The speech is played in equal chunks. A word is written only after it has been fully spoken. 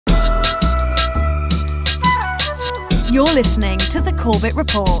You're listening to The Corbett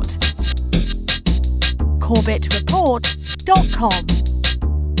Report.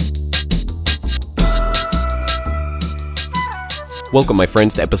 CorbettReport.com. Welcome, my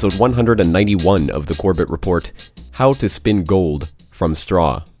friends, to episode 191 of The Corbett Report, How to Spin Gold from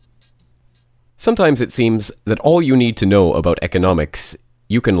Straw. Sometimes it seems that all you need to know about economics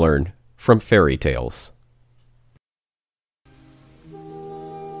you can learn from fairy tales.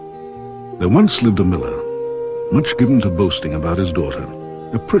 There once lived a miller, much given to boasting about his daughter,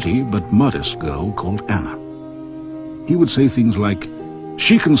 a pretty but modest girl called Anna. He would say things like,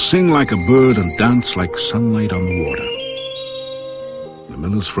 "She can sing like a bird and dance like sunlight on the water." The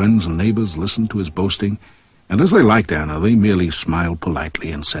miller's friends and neighbors listened to his boasting, and as they liked Anna, they merely smiled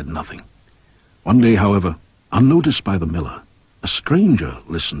politely and said nothing. One day, however, unnoticed by the miller, a stranger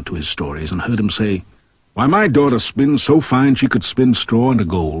listened to his stories and heard him say, "Why, my daughter spins so fine she could spin straw into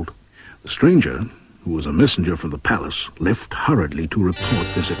gold." The stranger, who was a messenger from the palace, left hurriedly to report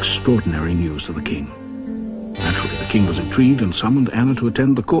this extraordinary news to the king. Naturally, the king was intrigued and summoned Anna to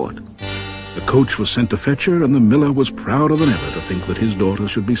attend the court. The coach was sent to fetch her, and the miller was prouder than ever to think that his daughter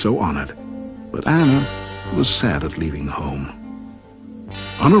should be so honored. But Anna was sad at leaving home.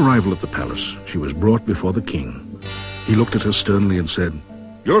 On arrival at the palace, she was brought before the king. He looked at her sternly and said,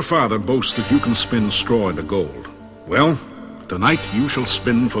 "Your father boasts that you can spin straw into gold. Well, tonight you shall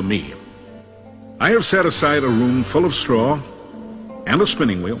spin for me. I have set aside a room full of straw and a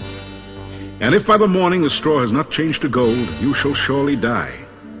spinning wheel, and if by the morning the straw has not changed to gold, you shall surely die.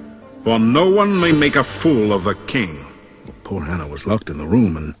 For no one may make a fool of the king." Poor Anna was locked in the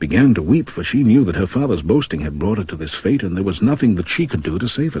room and began to weep, for she knew that her father's boasting had brought her to this fate, and there was nothing that she could do to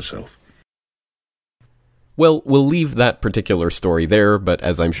save herself. Well, we'll leave that particular story there, but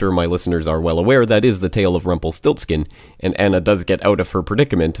as I'm sure my listeners are well aware, that is the tale of Rumpelstiltskin, and Anna does get out of her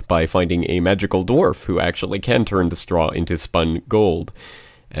predicament by finding a magical dwarf who actually can turn the straw into spun gold.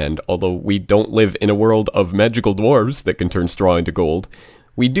 And although we don't live in a world of magical dwarves that can turn straw into gold,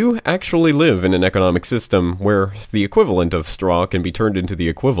 we do actually live in an economic system where the equivalent of straw can be turned into the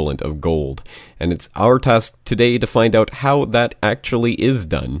equivalent of gold. And it's our task today to find out how that actually is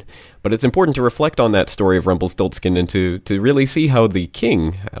done. But it's important to reflect on that story of Rumpelstiltskin and to really see how the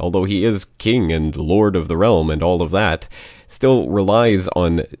king, although he is king and lord of the realm and all of that, still relies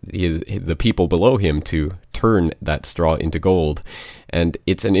on the people below him to turn that straw into gold. And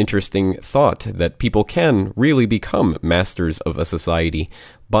it's an interesting thought that people can really become masters of a society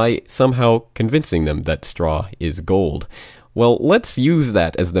by somehow convincing them that straw is gold. Well, let's use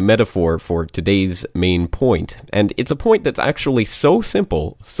that as the metaphor for today's main point. And it's a point that's actually so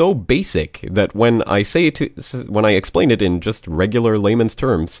simple, so basic, that when I explain it in just regular layman's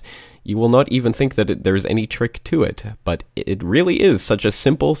terms, you will not even think that there's any trick to it. But it really is such a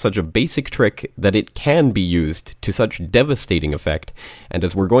simple, such a basic trick that it can be used to such devastating effect. And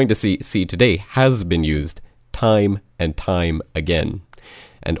as we're going to see today, has been used time and time again.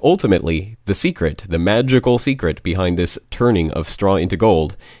 And ultimately, the secret, the magical secret behind this turning of straw into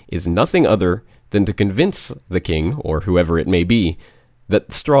gold is nothing other than to convince the king, or whoever it may be,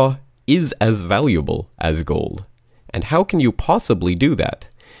 that straw is as valuable as gold. And how can you possibly do that?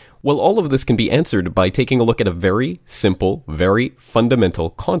 Well, all of this can be answered by taking a look at a very simple, very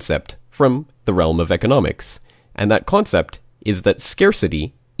fundamental concept from the realm of economics. And that concept is that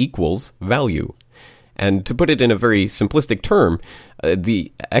scarcity equals value. And to put it in a very simplistic term,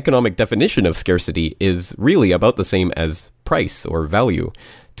 the economic definition of scarcity is really about the same as price or value.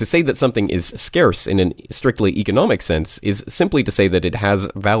 To say that something is scarce in a strictly economic sense is simply to say that it has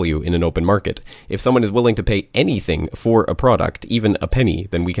value in an open market. If someone is willing to pay anything for a product, even a penny,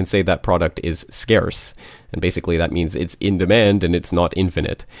 then we can say that product is scarce. And basically that means it's in demand and it's not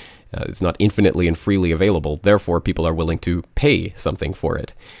infinite. It's not infinitely and freely available. Therefore, people are willing to pay something for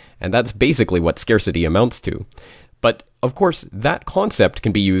it. And that's basically what scarcity amounts to. But, of course, that concept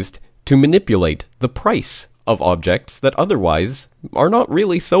can be used to manipulate the price of objects that otherwise are not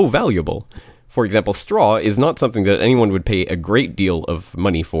really so valuable. For example, straw is not something that anyone would pay a great deal of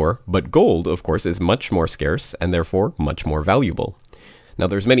money for, but gold, of course, is much more scarce and therefore much more valuable. Now,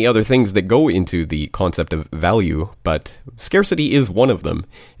 there's many other things that go into the concept of value, but scarcity is one of them.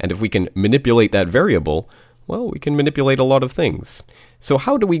 And if we can manipulate that variable, well, we can manipulate a lot of things. So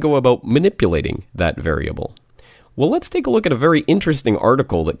how do we go about manipulating that variable? Well, let's take a look at a very interesting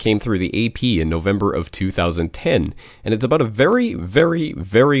article that came through the AP in November of 2010. And it's about a very, very,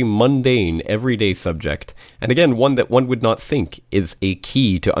 very mundane, everyday subject. And again, one that one would not think is a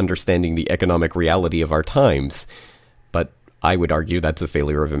key to understanding the economic reality of our times. But I would argue that's a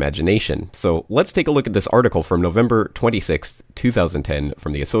failure of imagination. So let's take a look at this article from November 26th, 2010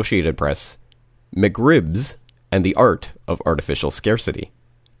 from the Associated Press. McRibs and the art of artificial scarcity.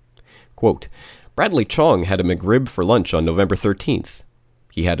 Quote, Bradley Chong had a McRib for lunch on November 13th.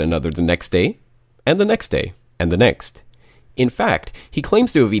 He had another the next day, and the next day, and the next. In fact, he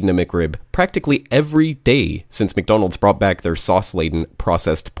claims to have eaten a McRib practically every day since McDonald's brought back their sauce-laden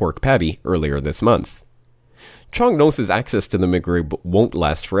processed pork patty earlier this month. Chong knows his access to the McRib won't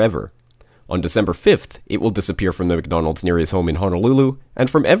last forever. On December 5th, it will disappear from the McDonald's near his home in Honolulu and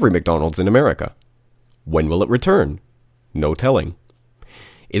from every McDonald's in America. When will it return? No telling.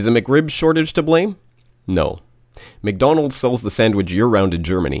 Is a McRib shortage to blame? No. McDonald's sells the sandwich year-round in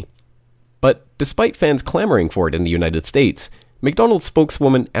Germany. But despite fans clamoring for it in the United States, McDonald's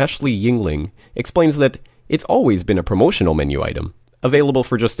spokeswoman Ashley Yingling explains that it's always been a promotional menu item, available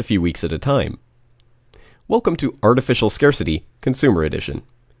for just a few weeks at a time. Welcome to Artificial Scarcity, Consumer Edition.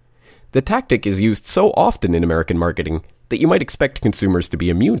 The tactic is used so often in American marketing that you might expect consumers to be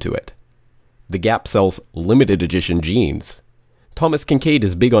immune to it. The Gap sells limited edition jeans. Thomas Kincaid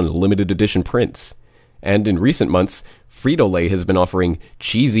is big on limited edition prints. And in recent months, Frito-Lay has been offering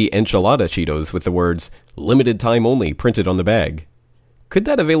cheesy enchilada Cheetos with the words, limited time only, printed on the bag. Could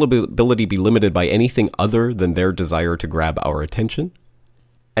that availability be limited by anything other than their desire to grab our attention?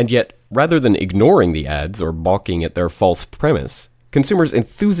 And yet, rather than ignoring the ads or balking at their false premise, consumers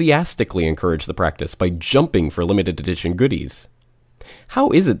enthusiastically encourage the practice by jumping for limited edition goodies. How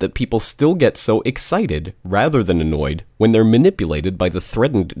is it that people still get so excited rather than annoyed when they're manipulated by the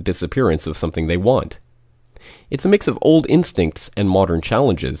threatened disappearance of something they want? It's a mix of old instincts and modern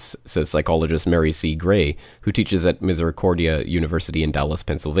challenges, says psychologist Mary C. Gray, who teaches at Misericordia University in Dallas,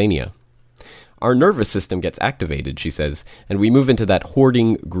 Pennsylvania. Our nervous system gets activated, she says, and we move into that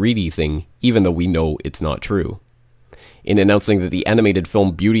hoarding, greedy thing, even though we know it's not true. In announcing that the animated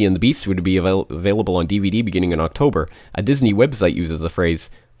film Beauty and the Beast would be available on DVD beginning in October, a Disney website uses the phrase,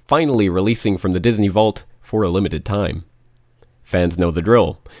 finally releasing from the Disney Vault for a limited time. Fans know the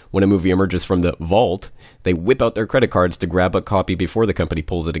drill. When a movie emerges from the vault, they whip out their credit cards to grab a copy before the company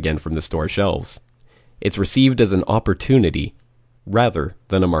pulls it again from the store shelves. It's received as an opportunity, rather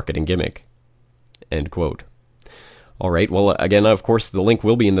than a marketing gimmick. End quote. All right, well, again, of course, the link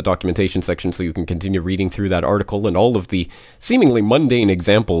will be in the documentation section so you can continue reading through that article and all of the seemingly mundane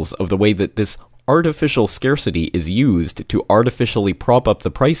examples of the way that this artificial scarcity is used to artificially prop up the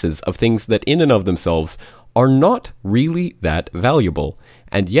prices of things that in and of themselves are not really that valuable,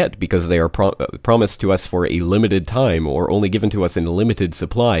 and yet, because they are promised to us for a limited time or only given to us in limited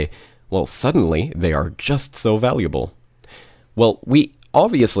supply, well, suddenly they are just so valuable. Well, we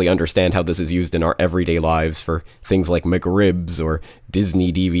obviously understand how this is used in our everyday lives for things like McRibs or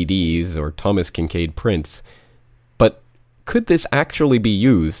Disney DVDs or Thomas Kincaid prints, but could this actually be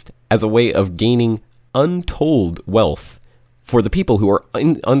used as a way of gaining untold wealth for the people who are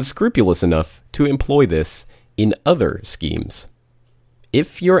unscrupulous enough to employ this in other schemes?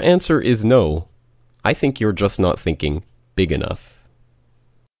 If your answer is no, I think you're just not thinking big enough.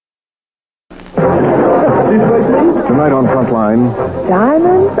 Tonight on Frontline,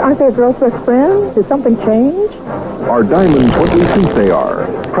 Diamonds? Aren't they a girl's best friend? Did something change? are diamonds what we think they are?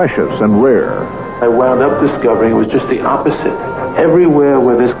 Precious and rare. I wound up discovering it was just the opposite. Everywhere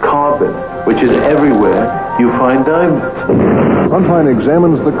where there's carbon, which is everywhere, you find diamonds. Frontline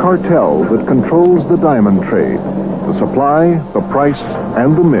examines the cartel that controls the diamond trade. The supply, the price,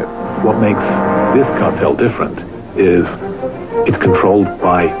 and the myth. What makes this cartel different is it's controlled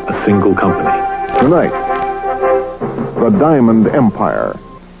by a single company. Tonight, the Diamond Empire.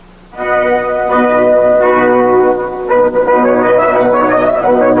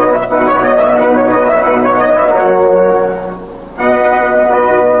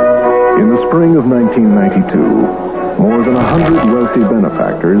 In the spring of 1992, more than 100 wealthy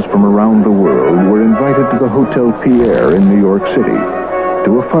benefactors from around the world were invited to the Hotel Pierre in New York City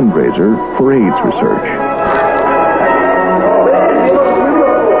to a fundraiser for AIDS research.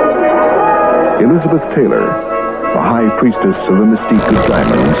 Elizabeth Taylor, the high priestess of the mystique of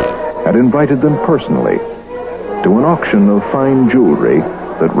diamonds, had invited them personally to an auction of fine jewelry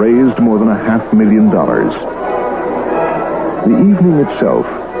that raised more than $500,000. The evening itself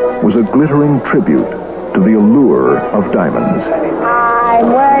was a glittering tribute to the allure of diamonds. I'm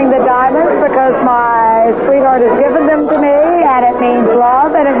wearing the diamonds because my sweetheart has given them to me, and it means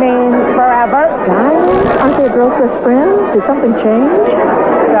love, and it means forever. Diamonds? Aren't they a girl's best friend? Did something change?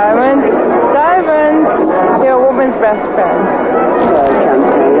 Diamonds? Diamonds! You're a woman's best friend.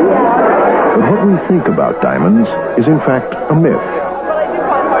 But what we think about diamonds is in fact a myth.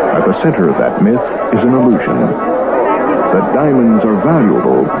 At the center of that myth is an illusion that diamonds are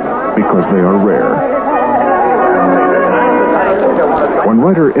valuable because they are rare. When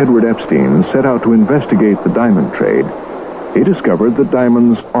writer Edward Epstein set out to investigate the diamond trade, he discovered that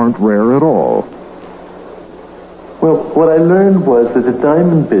diamonds aren't rare at all. Well, what I learned was that the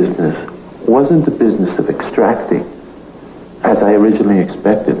diamond business wasn't a business of extracting, as I originally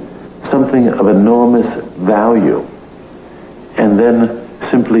expected, something of enormous value, and then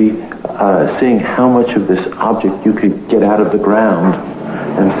simply seeing how much of this object you could get out of the ground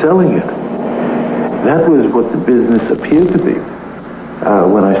and selling it. That was what the business appeared to be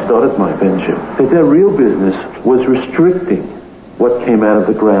when I started my venture. That their real business was restricting what came out of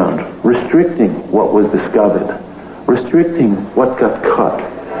the ground, restricting what was discovered, restricting what got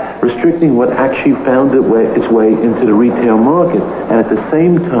cut, restricting what actually found its way into the retail market, and at the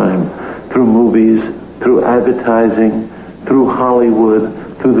same time, through movies, through advertising, through Hollywood,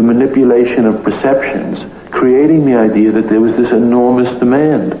 through the manipulation of perceptions, creating the idea that there was this enormous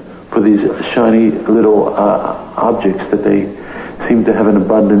demand for these shiny little objects that they seemed to have an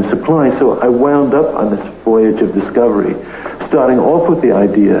abundant supply. So I wound up on this voyage of discovery, starting off with the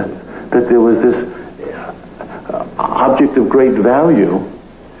idea that there was this object of great value,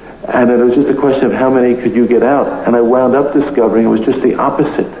 and that it was just a question of how many could you get out. And I wound up discovering it was just the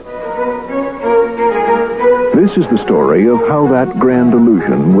opposite. This is the story of how that grand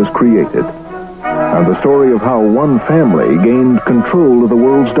illusion was created, and the story of how one family gained control of the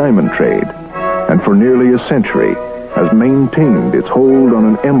world's diamond trade, and for nearly a century has maintained its hold on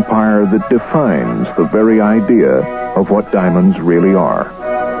an empire that defines the very idea of what diamonds really are.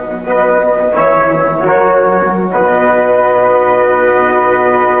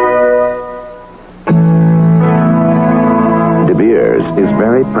 De Beers is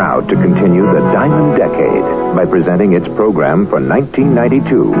very proud to continue the Diamond Decade by presenting its program for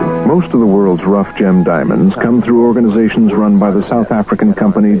 1992. Most of the world's rough gem diamonds come through organizations run by the South African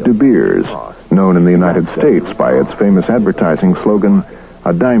company De Beers, known in the United States by its famous advertising slogan,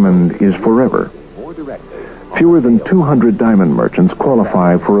 "A diamond is forever." Fewer than 200 diamond merchants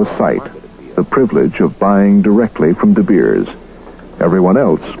qualify for a site, the privilege of buying directly from De Beers. Everyone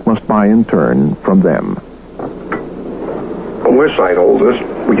else must buy in turn from them. When we're site holders,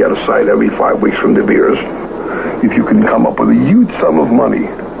 we get a site every 5 weeks from De Beers. If you can come up with a huge sum of money,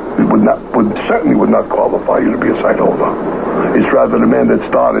 it certainly would not qualify you to be a site holder. It's rather the man that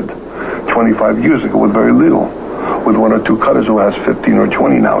started 25 years ago with very little, with one or two cutters who has 15 or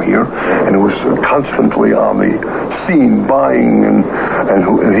 20 now here, and who was constantly on the scene buying, and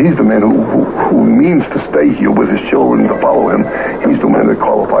he's the man who means to stay here with his children to follow him. He's the man that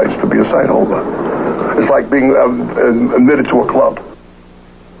qualifies to be a site holder. It's like being admitted to a club.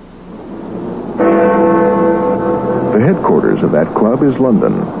 The headquarters of that club is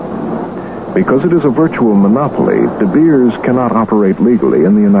London. Because it is a virtual monopoly, De Beers cannot operate legally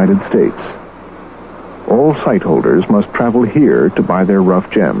in the United States. All site holders must travel here to buy their rough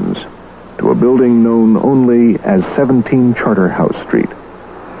gems, to a building known only as 17 Charterhouse Street.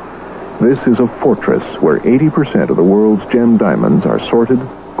 This is a fortress where 80% of the world's gem diamonds are sorted,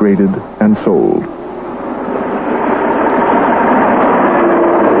 graded, and sold.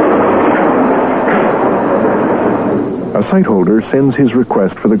 A site holder sends his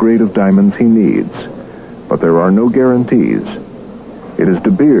request for the grade of diamonds he needs, but there are no guarantees. It is De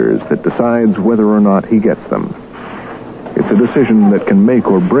Beers that decides whether or not he gets them. It's a decision that can make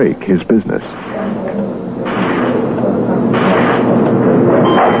or break his business.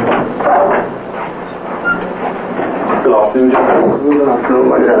 Good afternoon, gentlemen. Good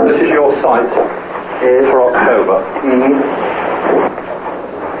afternoon. This is your site for October. Mm-hmm.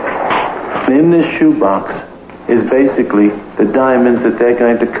 In this shoebox is basically the diamonds that they're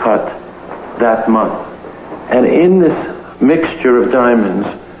going to cut that month. And in this mixture of diamonds,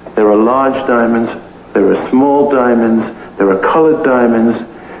 there are large diamonds, there are small diamonds, there are colored diamonds.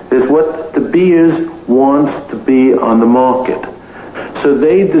 There's what De Beers wants to be on the market. So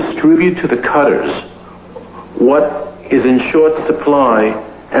they distribute to the cutters what is in short supply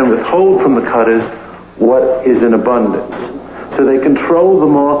and withhold from the cutters what is in abundance. So they control the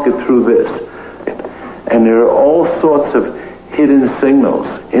market through this. And there are all sorts of hidden signals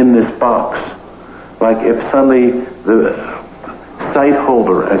in this box. Like if suddenly the site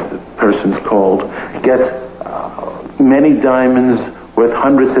holder, as the person's called, gets many diamonds worth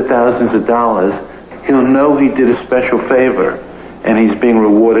hundreds of thousands of dollars, he'll know he did a special favor, and he's being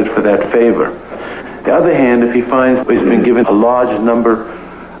rewarded for that favor. On the other hand, if he finds he's been given a large number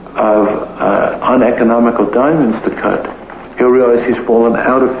of uneconomical diamonds to cut, he'll realize he's fallen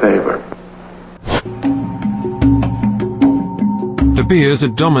out of favor. De Beers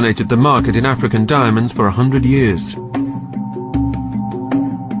had dominated the market in African diamonds for 100 years.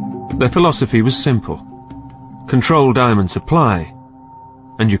 Their philosophy was simple: control diamond supply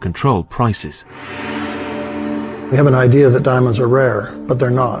and you control prices. We have an idea that diamonds are rare, but they're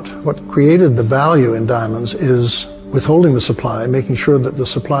not. What created the value in diamonds is withholding the supply, making sure that the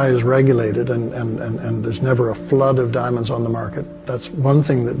supply is regulated and there's never a flood of diamonds on the market. That's one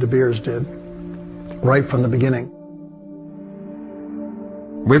thing that De Beers did right from the beginning.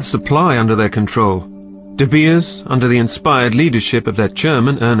 With supply under their control, De Beers, under the inspired leadership of their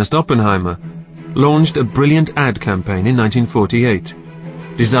chairman Ernest Oppenheimer, launched a brilliant ad campaign in 1948,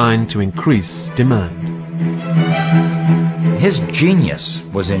 designed to increase demand. His genius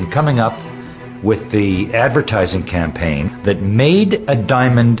was in coming up with the advertising campaign that made a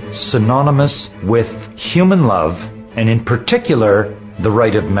diamond synonymous with human love, and in particular, the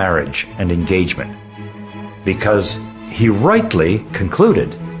rite of marriage and engagement. Because he rightly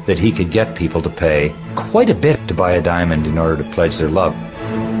concluded that he could get people to pay quite a bit to buy a diamond in order to pledge their love.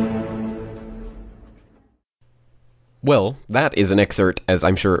 Well, that is an excerpt, as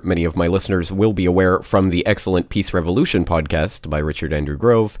I'm sure many of my listeners will be aware, from the excellent Peace Revolution podcast by Richard Andrew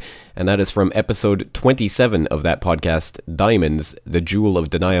Grove, and that is from episode 27 of that podcast, Diamonds, the Jewel of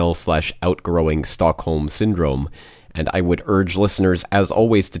Denial/Outgrowing Stockholm Syndrome. And I would urge listeners, as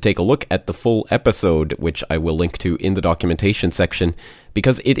always, to take a look at the full episode, which I will link to in the documentation section,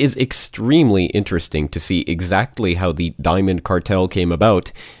 because it is extremely interesting to see exactly how the diamond cartel came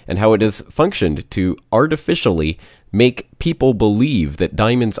about and how it has functioned to artificially make people believe that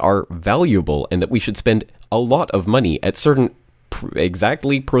diamonds are valuable and that we should spend a lot of money at certain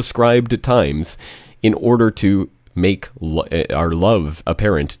exactly prescribed times in order to make our love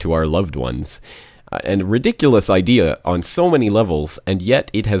apparent to our loved ones. And a ridiculous idea on so many levels, and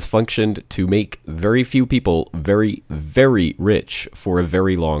yet it has functioned to make very few people very, very rich for a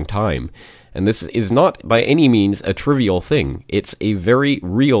very long time. And this is not by any means a trivial thing. It's a very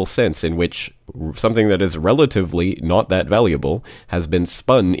real sense in which something that is relatively not that valuable has been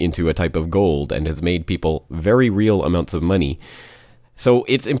spun into a type of gold and has made people very real amounts of money. So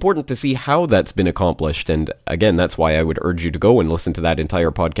it's important to see how that's been accomplished, and again, that's why I would urge you to go and listen to that entire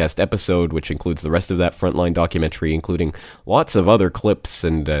podcast episode, which includes the rest of that Frontline documentary, including lots of other clips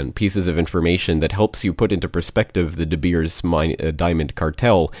and pieces of information that helps you put into perspective the De Beers diamond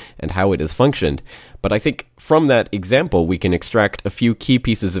cartel and how it has functioned. But I think from that example, we can extract a few key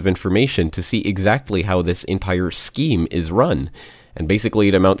pieces of information to see exactly how this entire scheme is run. And basically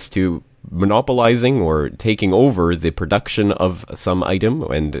it amounts to monopolizing or taking over the production of some item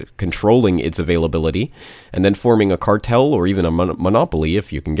and controlling its availability, and then forming a cartel or even a monopoly,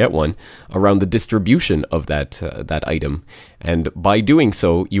 if you can get one, around the distribution of that item. And by doing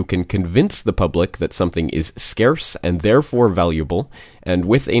so, you can convince the public that something is scarce and therefore valuable, and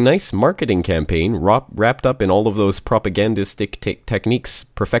with a nice marketing campaign wrapped up in all of those propagandistic techniques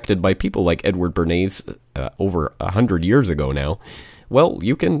perfected by people like Edward Bernays over 100 years ago now, well,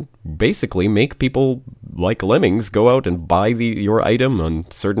 you can basically make people like lemmings go out and buy your item on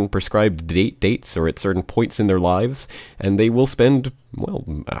certain prescribed dates or at certain points in their lives, and they will spend, well,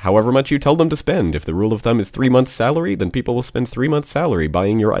 however much you tell them to spend. If the rule of thumb is 3 months' salary, then people will spend 3 months' salary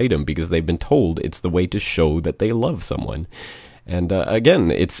buying your item because they've been told it's the way to show that they love someone. And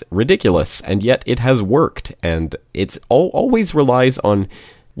again, it's ridiculous, and yet it has worked, and it's always relies on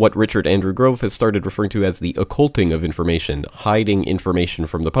what Richard Andrew Grove has started referring to as the occulting of information, hiding information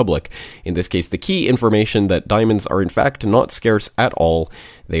from the public. In this case, the key information that diamonds are in fact not scarce at all.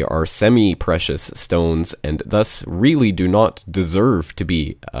 They are semi-precious stones and thus really do not deserve to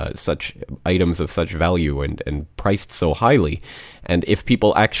be such items of such value and priced so highly. And if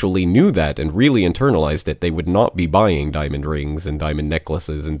people actually knew that and really internalized it, they would not be buying diamond rings and diamond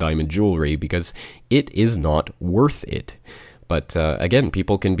necklaces and diamond jewelry because it is not worth it. But again,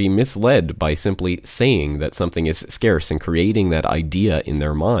 people can be misled by simply saying that something is scarce and creating that idea in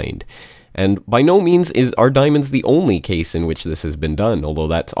their mind. And by no means are diamonds the only case in which this has been done, although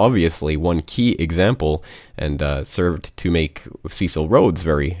that's obviously one key example and served to make Cecil Rhodes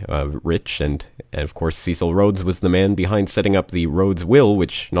very rich. And of course, Cecil Rhodes was the man behind setting up the Rhodes Will,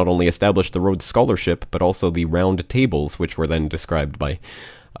 which not only established the Rhodes Scholarship, but also the round tables, which were then described by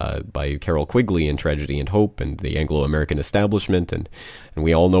Carroll Quigley in Tragedy and Hope and the Anglo-American establishment, and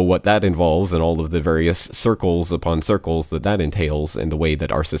we all know what that involves and all of the various circles upon circles that entails and the way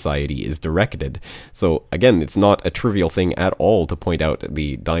that our society is directed. So again, it's not a trivial thing at all to point out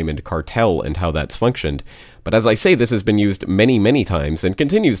the diamond cartel and how that's functioned. But as I say, this has been used many, many times and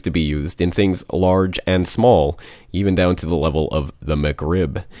continues to be used in things large and small, even down to the level of the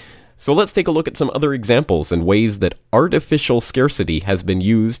McRib. So let's take a look at some other examples and ways that artificial scarcity has been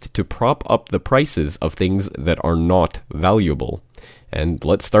used to prop up the prices of things that are not valuable. And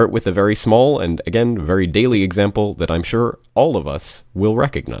let's start with a very small and, again, very daily example that I'm sure all of us will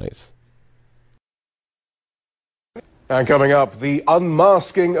recognize. And coming up, the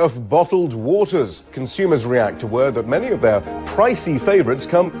unmasking of bottled waters. Consumers react to word that many of their pricey favourites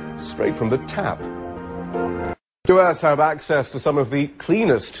come straight from the tap. US have access to some of the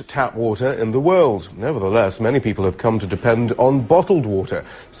cleanest tap water in the world. Nevertheless, many people have come to depend on bottled water,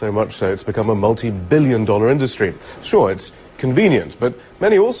 so much so it's become a multi-billion-dollar industry. Sure, it's convenient, but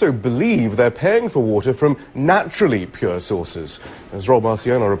many also believe they're paying for water from naturally pure sources. As Rob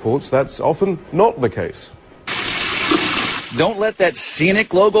Marciano reports, that's often not the case. Don't let that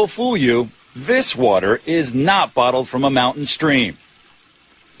scenic logo fool you. This water is not bottled from a mountain stream.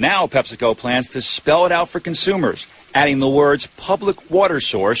 Now PepsiCo plans to spell it out for consumers, adding the words public water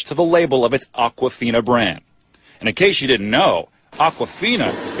source to the label of its Aquafina brand. And in case you didn't know,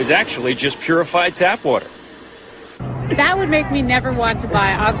 Aquafina is actually just purified tap water. That would make me never want to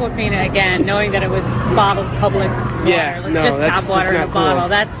buy Aquafina again, knowing that it was bottled public water. Yeah, like no, just that's tap water just in a not bottle. cool.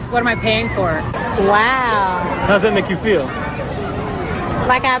 That's what am I paying for? Wow. How does that make you feel?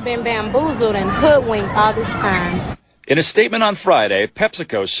 Like I've been bamboozled and hoodwinked all this time. In a statement on Friday,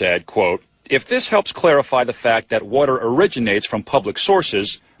 PepsiCo said, quote, if this helps clarify the fact that water originates from public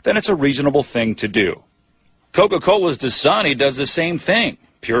sources, then it's a reasonable thing to do. Coca-Cola's Dasani does the same thing,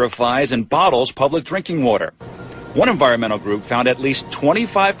 purifies and bottles public drinking water. One environmental group found at least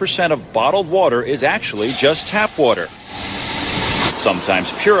 25% of bottled water is actually just tap water.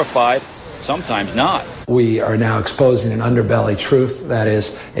 Sometimes purified, sometimes not. We are now exposing an underbelly truth. That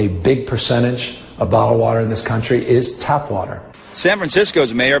is, a big percentage of bottled water in this country is tap water. San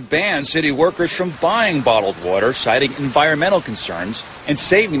Francisco's mayor banned city workers from buying bottled water, citing environmental concerns and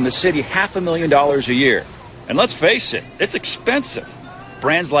saving the city $500,000 a year. And let's face it, it's expensive.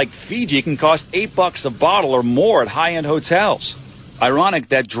 Brands like Fiji can cost $8 a bottle or more at high-end hotels. Ironic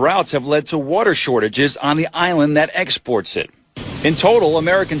that droughts have led to water shortages on the island that exports it. In total,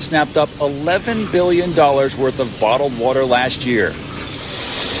 Americans snapped up $11 billion worth of bottled water last year.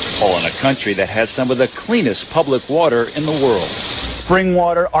 All in a country that has some of the cleanest public water in the world. Spring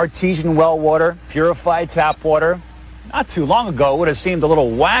water, artesian well water, purified tap water. Not too long ago, it would have seemed a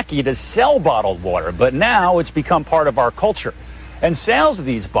little wacky to sell bottled water, but now it's become part of our culture. And sales of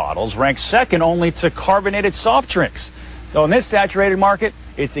these bottles rank second only to carbonated soft drinks. So in this saturated market,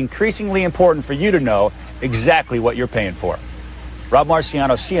 it's increasingly important for you to know exactly what you're paying for. Rob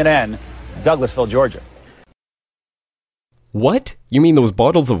Marciano, CNN, Douglasville, Georgia. What? You mean those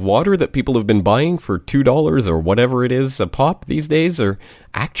bottles of water that people have been buying for $2 or whatever it is a pop these days are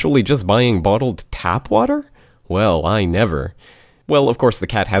actually just buying bottled tap water? Well, I never. Well, of course, the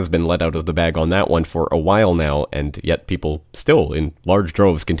cat has been let out of the bag on that one for a while now, and yet people still, in large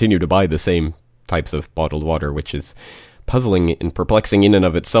droves, continue to buy the same types of bottled water, which is puzzling and perplexing in and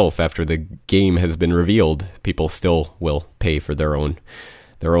of itself. After the game has been revealed, people still will pay for their own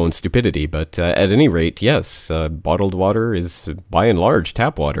stupidity. But at any rate, yes, bottled water is by and large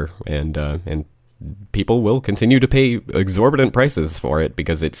tap water, and people will continue to pay exorbitant prices for it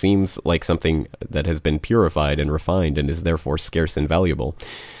because it seems like something that has been purified and refined and is therefore scarce and valuable.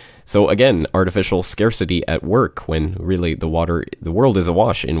 So again, artificial scarcity at work when really the world is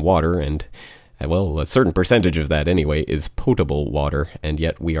awash in water, and well, a certain percentage of that anyway is potable water, and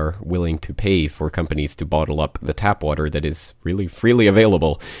yet we are willing to pay for companies to bottle up the tap water that is really freely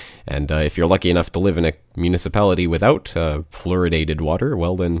available. And if you're lucky enough to live in a municipality without fluoridated water,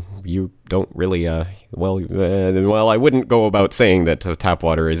 well, then you don't really, well, I wouldn't go about saying that tap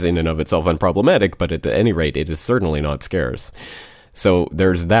water is in and of itself unproblematic, but at any rate, it is certainly not scarce. So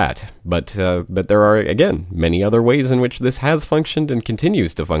there's that, but there are, again, many other ways in which this has functioned and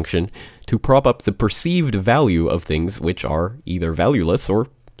continues to function to prop up the perceived value of things which are either valueless or,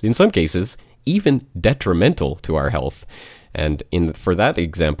 in some cases, even detrimental to our health. And for that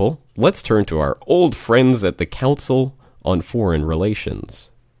example, let's turn to our old friends at the Council on Foreign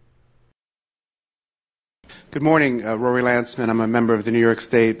Relations. Good morning, Rory Lantzman. I'm a member of the New York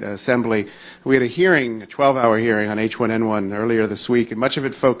State Assembly. We had a 12-hour hearing on H1N1 earlier this week, and much of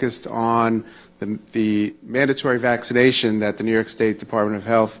it focused on the mandatory vaccination that the New York State Department of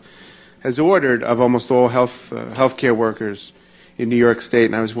Health has ordered of almost all healthcare workers in New York State.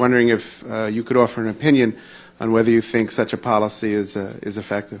 And I was wondering if you could offer an opinion on whether you think such a policy is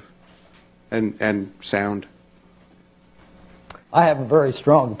effective and sound. I have a very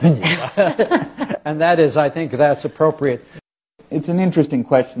strong opinion, and that is I think that's appropriate. It's an interesting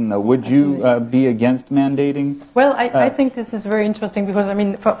question, though. Would you be against mandating? Well, I think this is very interesting because, I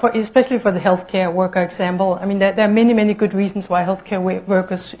mean, especially for the healthcare worker example, I mean, there are many, many good reasons why healthcare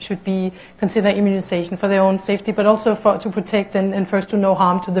workers should be considered immunization for their own safety, but also to protect and first do no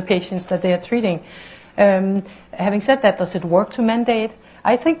harm to the patients that they are treating. Having said that, does it work to mandate?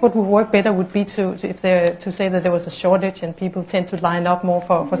 I think what would work better would be to say that there was a shortage and people tend to line up more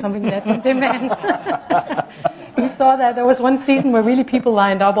for something that's in demand. We saw that there was one season where really people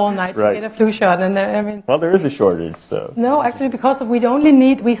lined up all night to get a flu shot, and I mean. Well, there is a shortage, so. No, actually, because we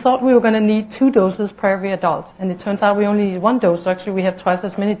thought we were going to need 2 doses per every adult, and it turns out we only need 1 dose. So actually, we have twice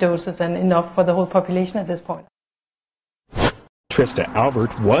as many doses and enough for the whole population at this point. Trista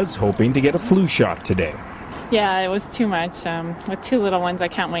Albert was hoping to get a flu shot today. Yeah, it was too much. With 2 little ones, I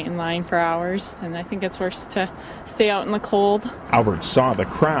can't wait in line for hours, and I think it's worse to stay out in the cold. Albert saw the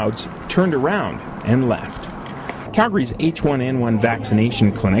crowds, turned around, and left. Calgary's H1N1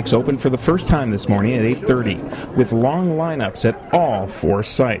 vaccination clinics opened for the first time this morning at 8:30, with long lineups at all 4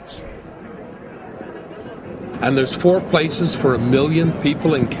 sites. And there's 4 places for 1 million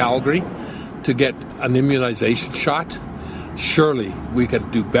people in Calgary to get an immunization shot. Surely we could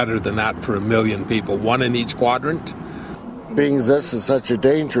do better than that for 1 million people, 1 in each quadrant. Being this is such a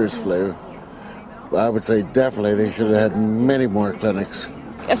dangerous flu, I would say definitely they should have had many more clinics.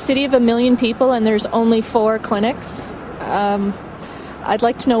 A city of 1 million people and there's only 4 clinics. I'd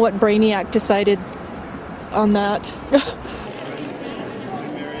like to know what Brainiac decided on that.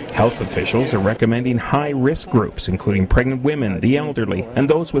 Health officials are recommending high-risk groups, including pregnant women, the elderly, and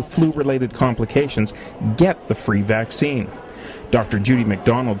those with flu-related complications, get the free vaccine. Dr. Judy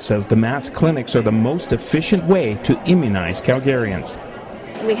McDonald says the mass clinics are the most efficient way to immunize Calgarians.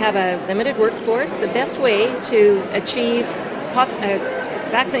 We have a limited workforce. The best way to achieve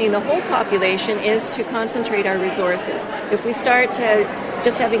vaccinating the whole population is to concentrate our resources. If we start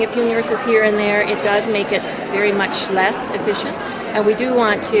just having a few nurses here and there, it does make it very much less efficient. And we do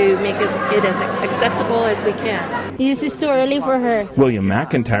want to make it as accessible as we can. This is too early for her. William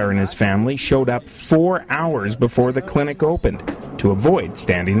McIntyre and his family showed up 4 hours before the clinic opened to avoid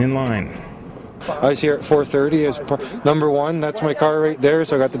standing in line. I was here at 4:30 as number 1. That's my car right there,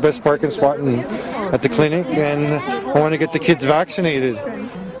 so I got the best parking spot at the clinic, and I want to get the kids vaccinated.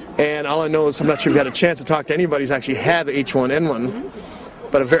 And all I know is I'm not sure if you had a chance to talk to anybody who's actually had the H1N1,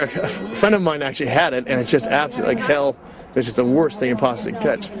 but a friend of mine actually had it, and it's just absolutely like hell. It's just the worst thing you possibly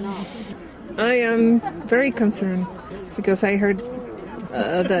catch. I am very concerned because I heard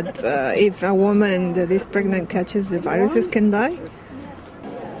that if a woman that is pregnant catches the viruses can die.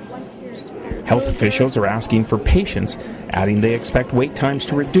 Health officials are asking for patience, adding they expect wait times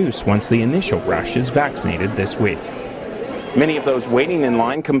to reduce once the initial rush is vaccinated this week. Many of those waiting in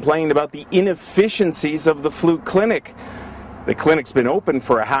line complained about the inefficiencies of the flu clinic. The clinic's been open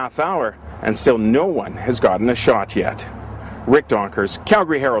for a half hour, and still no one has gotten a shot yet. Rick Donkers,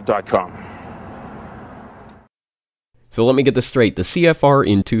 CalgaryHerald.com. So let me get this straight. The CFR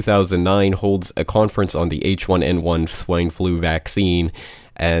in 2009 holds a conference on the H1N1 swine flu vaccine,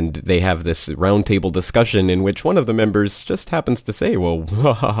 and they have this roundtable discussion in which one of the members just happens to say, well,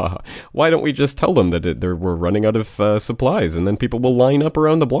 why don't we just tell them that we're running out of supplies, and then people will line up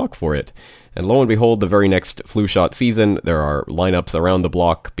around the block for it. And lo and behold, the very next flu shot season, there are lineups around the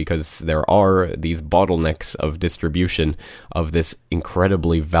block because there are these bottlenecks of distribution of this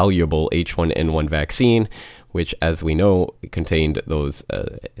incredibly valuable H1N1 vaccine, which, as we know, contained those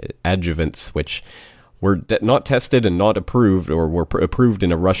adjuvants which were not tested and not approved, or were approved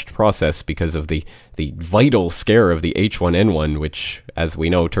in a rushed process because of the vital scare of the H1N1, which, as we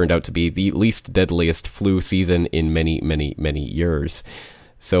know, turned out to be the least deadliest flu season in many, many, many years.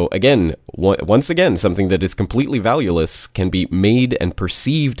 So again, once again, something that is completely valueless can be made and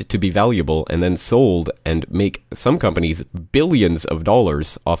perceived to be valuable and then sold and make some companies billions of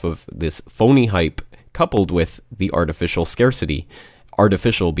dollars off of this phony hype coupled with the artificial scarcity,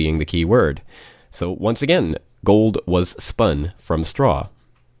 artificial being the key word. So once again, gold was spun from straw.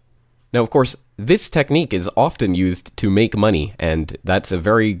 Now, of course, this technique is often used to make money, and that's a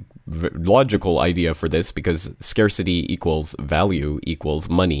very logical idea for this because scarcity equals value equals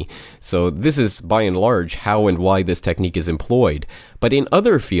money. So this is by and large how and why this technique is employed. But in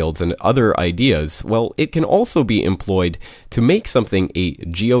other fields and other ideas, well, it can also be employed to make something a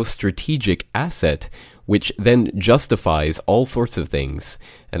geostrategic asset, which then justifies all sorts of things.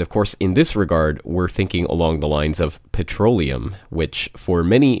 And of course, in this regard, we're thinking along the lines of petroleum, which for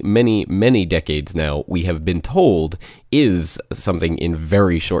many, many, many decades now, we have been told is something in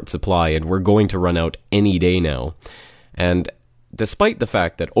very short supply, and we're going to run out any day now. And despite the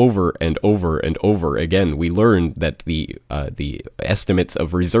fact that over and over and over again we learned that the estimates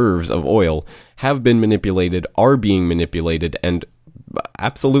of reserves of oil have been manipulated, are being manipulated, and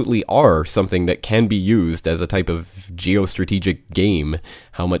absolutely are something that can be used as a type of geostrategic game.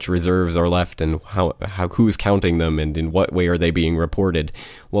 How much reserves are left, and how who's counting them, and in what way are they being reported?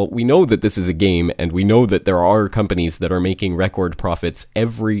 Well, we know that this is a game, and we know that there are companies that are making record profits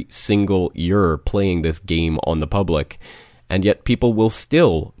every single year playing this game on the public. And yet people will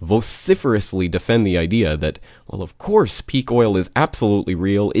still vociferously defend the idea that, well, of course, peak oil is absolutely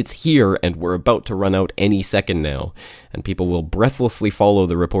real, it's here, and we're about to run out any second now. And people will breathlessly follow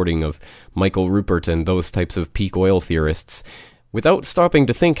the reporting of Michael Rupert and those types of peak oil theorists, without stopping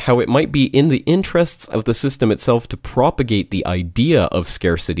to think how it might be in the interests of the system itself to propagate the idea of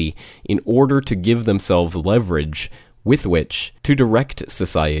scarcity in order to give themselves leverage with which to direct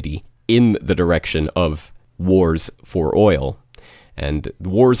society in the direction of wars for oil. And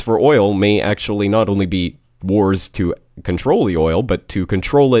wars for oil may actually not only be wars to control the oil, but to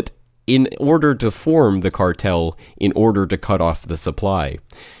control it in order to form the cartel, in order to cut off the supply.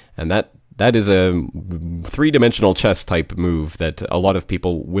 And that is a three-dimensional chess type move that a lot of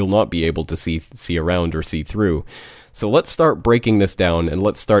people will not be able to see around or see through. So let's start breaking this down, and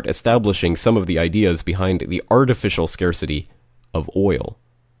let's start establishing some of the ideas behind the artificial scarcity of oil.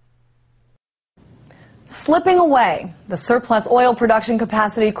 Slipping away, the surplus oil production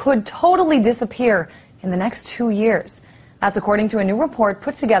capacity could totally disappear in the next 2 years. That's according to a new report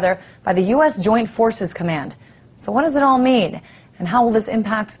put together by the U.S. Joint Forces Command. So what does it all mean? And how will this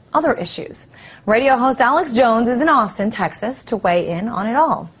impact other issues? Radio host Alex Jones is in Austin, Texas, to weigh in on it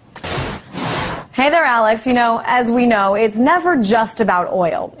all. Hey there, Alex. You know, as we know, it's never just about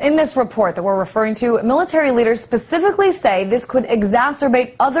oil. In this report that we're referring to, military leaders specifically say this could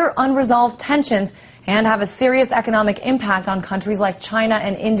exacerbate other unresolved tensions and have a serious economic impact on countries like China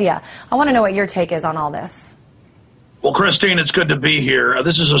and India. I want to know what your take is on all this. Well, Christine, it's good to be here.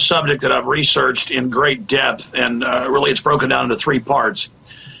 This is a subject that I've researched in great depth, and really it's broken down into 3 parts.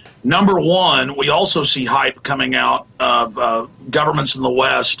 Number one, we also see hype coming out of governments in the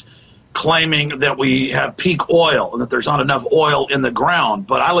West claiming that we have peak oil and that there's not enough oil in the ground.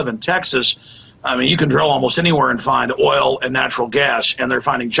 But I live in Texas. I mean, you can drill almost anywhere and find oil and natural gas, and they're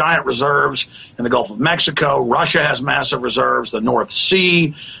finding giant reserves in the Gulf of Mexico. Russia has massive reserves, the North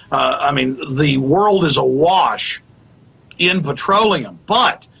Sea. I mean, the world is awash in petroleum,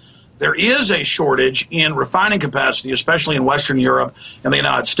 but there is a shortage in refining capacity, especially in Western Europe and the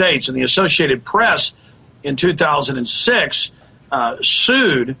United States. And the Associated Press in 2006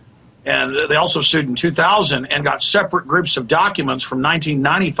 sued, and they also sued in 2000 and got separate groups of documents from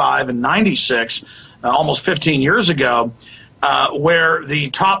 1995 and 96, almost 15 years ago, where the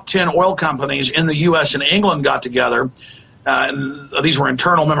top 10 oil companies in the U.S. and England got together. And these were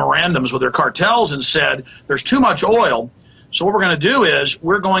internal memorandums with their cartels, and said there's too much oil. So what we're going to do is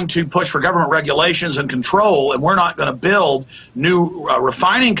we're going to push for government regulations and control, and we're not going to build new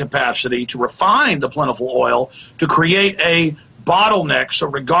refining capacity to refine the plentiful oil to create a bottleneck. So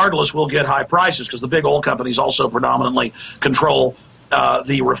regardless, we'll get high prices because the big oil companies also predominantly control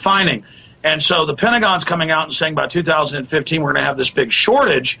the refining. And so the Pentagon's coming out and saying by 2015 we're going to have this big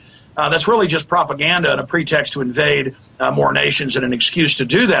shortage. That's really just propaganda and a pretext to invade more nations and an excuse to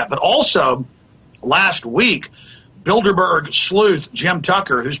do that. But also last week, Bilderberg sleuth Jim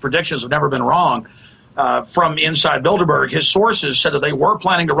Tucker, whose predictions have never been wrong, from inside Bilderberg, his sources said that they were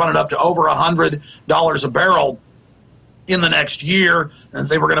planning to run it up to over $100 a barrel in the next year, and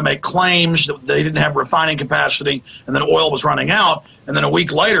they were going to make claims that they didn't have refining capacity and then oil was running out. And then a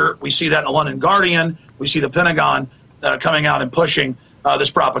week later, we see that in the London Guardian. We see the Pentagon coming out and pushing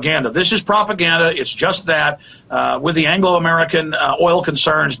this propaganda. This is propaganda. It's just that with the Anglo-American oil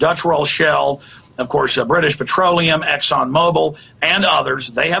concerns, Dutch Royal Shell, of course, British Petroleum, ExxonMobil, and others,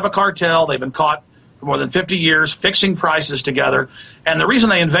 they have a cartel. They've been caught for more than 50 years fixing prices together. And the reason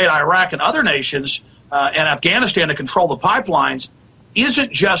they invade Iraq and other nations and Afghanistan to control the pipelines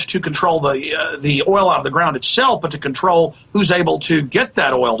isn't just to control the oil out of the ground itself, but to control who's able to get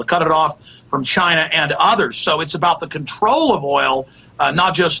that oil, to cut it off from China and others. So it's about the control of oil,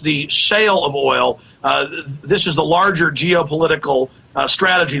 not just the sale of oil. This is the larger geopolitical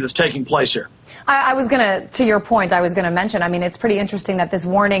strategy that's taking place here. I was going to your point, I was going to mention, I mean, it's pretty interesting that this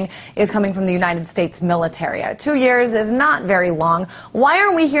warning is coming from the United States military. 2 years is not very long. Why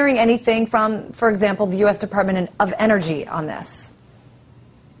aren't we hearing anything from, for example, the U.S. Department of Energy on this?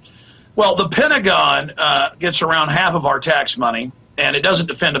 Well, the Pentagon gets around half of our tax money, and it doesn't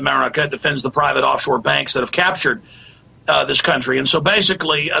defend America. It defends the private offshore banks that have captured this country. And so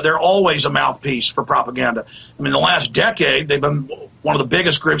basically, they're always a mouthpiece for propaganda. I mean, the last decade, they've been one of the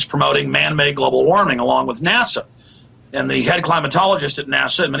biggest groups promoting man-made global warming, along with NASA. And the head climatologist at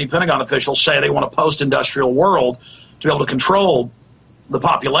NASA and many Pentagon officials say they want a post-industrial world to be able to control the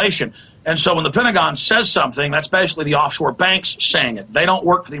population. And so when the Pentagon says something, that's basically the offshore banks saying it. They don't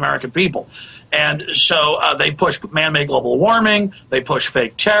work for the American people. And so they push man-made global warming. They push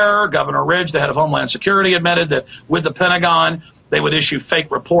fake terror. Governor Ridge, the head of Homeland Security, admitted that with the Pentagon, they would issue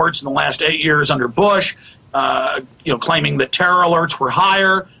fake reports in the last 8 years under Bush, claiming that terror alerts were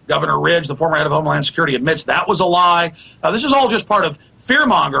higher. Governor Ridge, the former head of Homeland Security, admits that was a lie. This is all just part of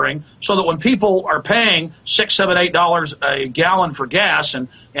fear-mongering, so that when people are paying $6, $7, $8 a gallon for gas and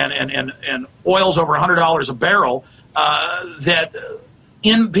oil's over $100 a barrel, that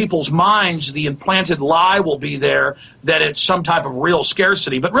in people's minds the implanted lie will be there that it's some type of real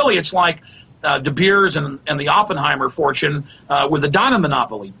scarcity. But really it's like De Beers and the Oppenheimer fortune with the diamond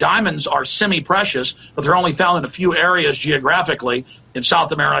monopoly. Diamonds are semi-precious, but they're only found in a few areas geographically in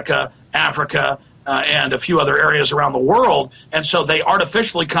South America, Africa, and a few other areas around the world. And so they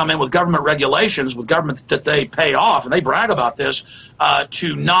artificially come in with government regulations, with government that they pay off, and they brag about this,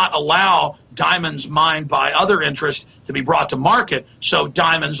 to not allow diamonds mined by other interests to be brought to market. So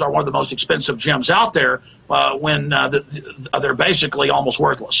diamonds are one of the most expensive gems out there when they're basically almost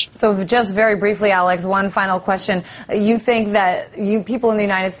worthless. So just very briefly, Alex, one final question. You think that you people in the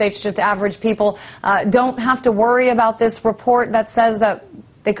United States, just average people, don't have to worry about this report that says that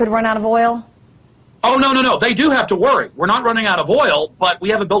they could run out of oil? Oh, no. They do have to worry. We're not running out of oil, but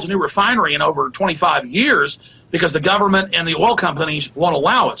we haven't built a new refinery in over 25 years because the government and the oil companies won't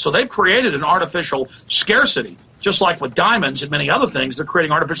allow it. So they've created an artificial scarcity. Just like with diamonds and many other things, they're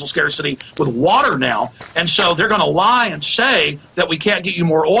creating artificial scarcity with water now. And so they're going to lie and say that we can't get you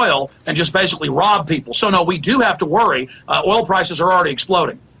more oil and just basically rob people. So, no, we do have to worry. Oil prices are already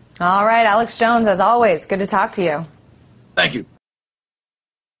exploding. All right, Alex Jones, as always, good to talk to you. Thank you.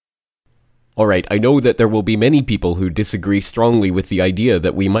 All right, I know that there will be many people who disagree strongly with the idea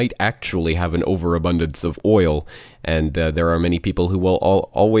that we might actually have an overabundance of oil, and there are many people who will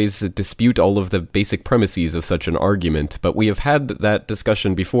always dispute all of the basic premises of such an argument. But we have had that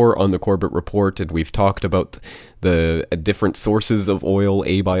discussion before on the Corbett Report, and we've talked about the different sources of oil,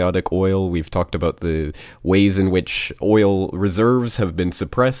 abiotic oil. We've talked about the ways in which oil reserves have been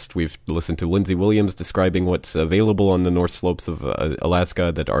suppressed. We've listened to Lindsey Williams describing what's available on the North Slopes of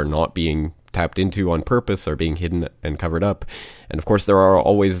Alaska that are not being tapped into on purpose, are being hidden and covered up. And of course there are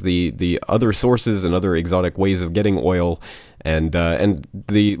always the other sources and other exotic ways of getting oil, and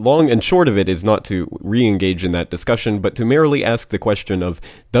the long and short of it is not to re-engage in that discussion, but to merely ask the question of,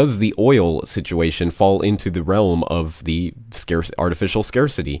 does the oil situation fall into the realm of the artificial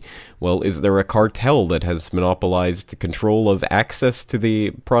scarcity? Well, is there a cartel that has monopolized control of access to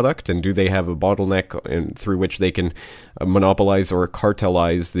the product, and do they have a bottleneck through which they can monopolize or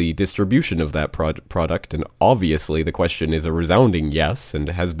cartelize the distribution of that product? And obviously the question is a resounding yes, and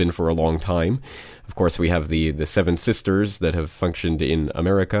has been for a long time. Of course, we have the Seven Sisters that have functioned in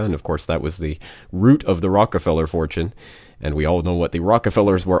America, and of course that was the root of the Rockefeller fortune. And we all know what the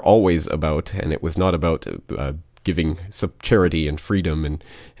Rockefellers were always about, and it was not about giving charity and freedom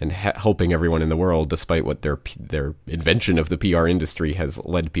and helping everyone in the world, despite what their invention of the PR industry has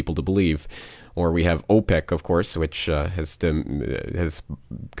led people to believe. Or we have OPEC, of course, which has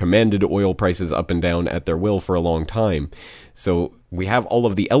commanded oil prices up and down at their will for a long time. So we have all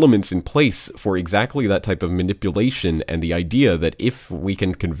of the elements in place for exactly that type of manipulation, and the idea that if we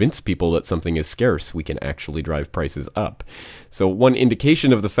can convince people that something is scarce, we can actually drive prices up. So one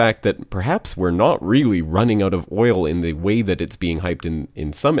indication of the fact that perhaps we're not really running out of oil in the way that it's being hyped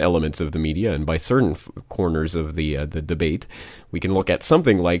in some elements of the media and by certain corners of the debate, we can look at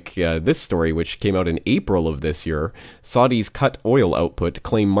something like this story, which came out in April of this year. Saudis cut oil output,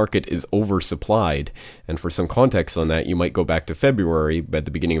 claim market is oversupplied. And for some context on that, you might go back to February, at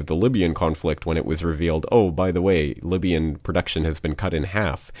the beginning of the Libyan conflict, when it was revealed, oh, by the way, Libyan production has been cut in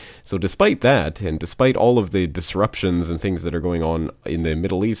half. So despite that, and despite all of the disruptions and things that are going on in the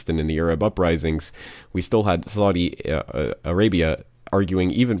Middle East and in the Arab uprisings, we still had Saudi Arabia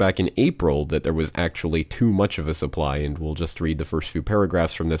arguing even back in April that there was actually too much of a supply. And we'll just read the first few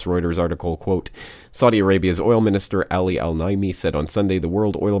paragraphs from this Reuters article. Quote, Saudi Arabia's oil minister Ali Al-Naimi said on Sunday the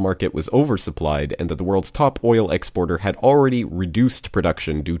world oil market was oversupplied and that the world's top oil exporter had already reduced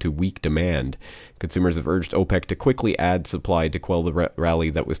production due to weak demand. Consumers have urged OPEC to quickly add supply to quell the rally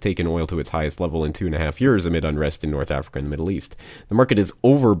that was taking oil to its highest level in 2.5 years amid unrest in North Africa and the Middle East. The market is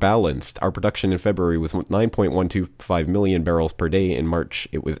overbalanced. Our production in February was 9.125 million barrels per day. In March,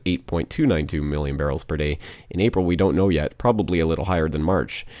 it was 8.292 million barrels per day. In April, we don't know yet, probably a little higher than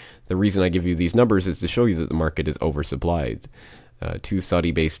March. The reason I give you these numbers is to show you that the market is oversupplied. Two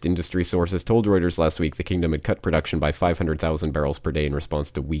Saudi-based industry sources told Reuters last week the kingdom had cut production by 500,000 barrels per day in response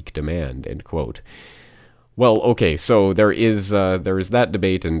to weak demand, end quote. Well, okay, so there is that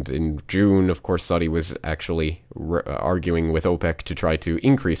debate, and in June, of course, Saudi was actually arguing with OPEC to try to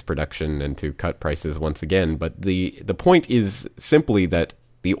increase production and to cut prices once again. But the point is simply that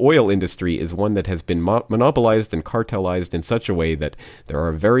the oil industry is one that has been monopolized and cartelized in such a way that there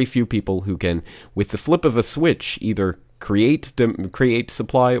are very few people who can, with the flip of a switch, either create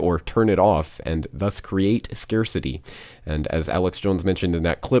supply or turn it off, and thus create scarcity. And as Alex Jones mentioned in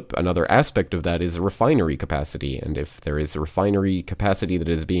that clip, another aspect of that is refinery capacity. And if there is refinery capacity that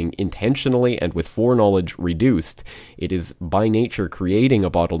is being intentionally and with foreknowledge reduced, it is by nature creating a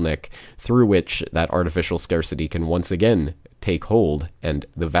bottleneck through which that artificial scarcity can once again take hold, and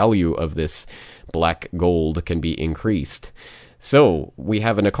the value of this black gold can be increased. So we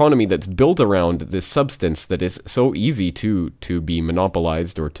have an economy that's built around this substance that is so easy to be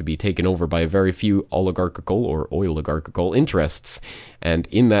monopolized or to be taken over by a very few oligarchical or oligarchical interests. And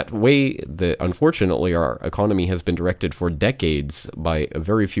in that way, unfortunately, our economy has been directed for decades by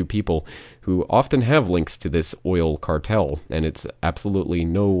very few people who often have links to this oil cartel. And it's absolutely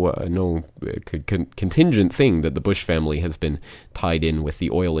no contingent thing that the Bush family has been tied in with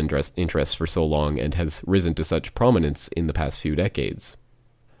the oil interests for so long and has risen to such prominence in the past few decades.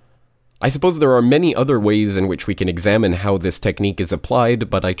 I suppose there are many other ways in which we can examine how this technique is applied,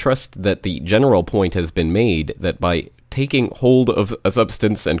 but I trust that the general point has been made that by taking hold of a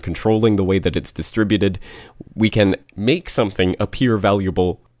substance and controlling the way that it's distributed, we can make something appear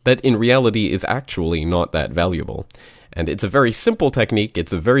valuable that in reality is actually not that valuable. And it's a very simple technique,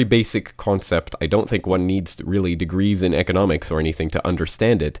 it's a very basic concept. I don't think one needs really degrees in economics or anything to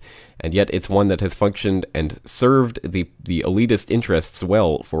understand it, and yet it's one that has functioned and served the elitist interests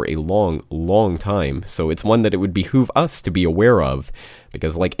well for a long, long time. So it's one that it would behoove us to be aware of,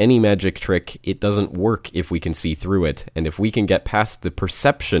 because like any magic trick, it doesn't work if we can see through it. And if we can get past the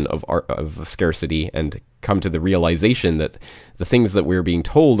perception of scarcity and come to the realization that the things that we're being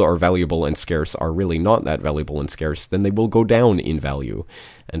told are valuable and scarce are really not that valuable and scarce, then they will go down in value.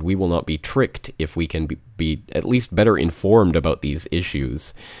 And we will not be tricked if we can be at least better informed about these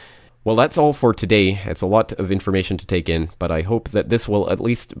issues. Well, that's all for today. It's a lot of information to take in, but I hope that this will at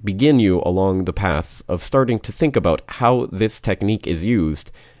least begin you along the path of starting to think about how this technique is used,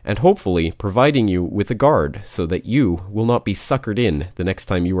 and hopefully providing you with a guard so that you will not be suckered in the next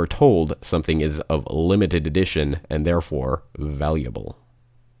time you are told something is of limited edition and therefore valuable.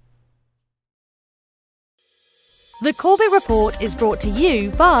 The Corbett Report is brought to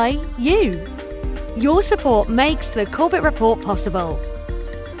you by you. Your support makes the Corbett Report possible.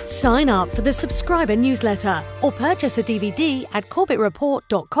 Sign up for the subscriber newsletter or purchase a DVD at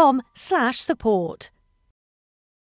corbettreport.com/support.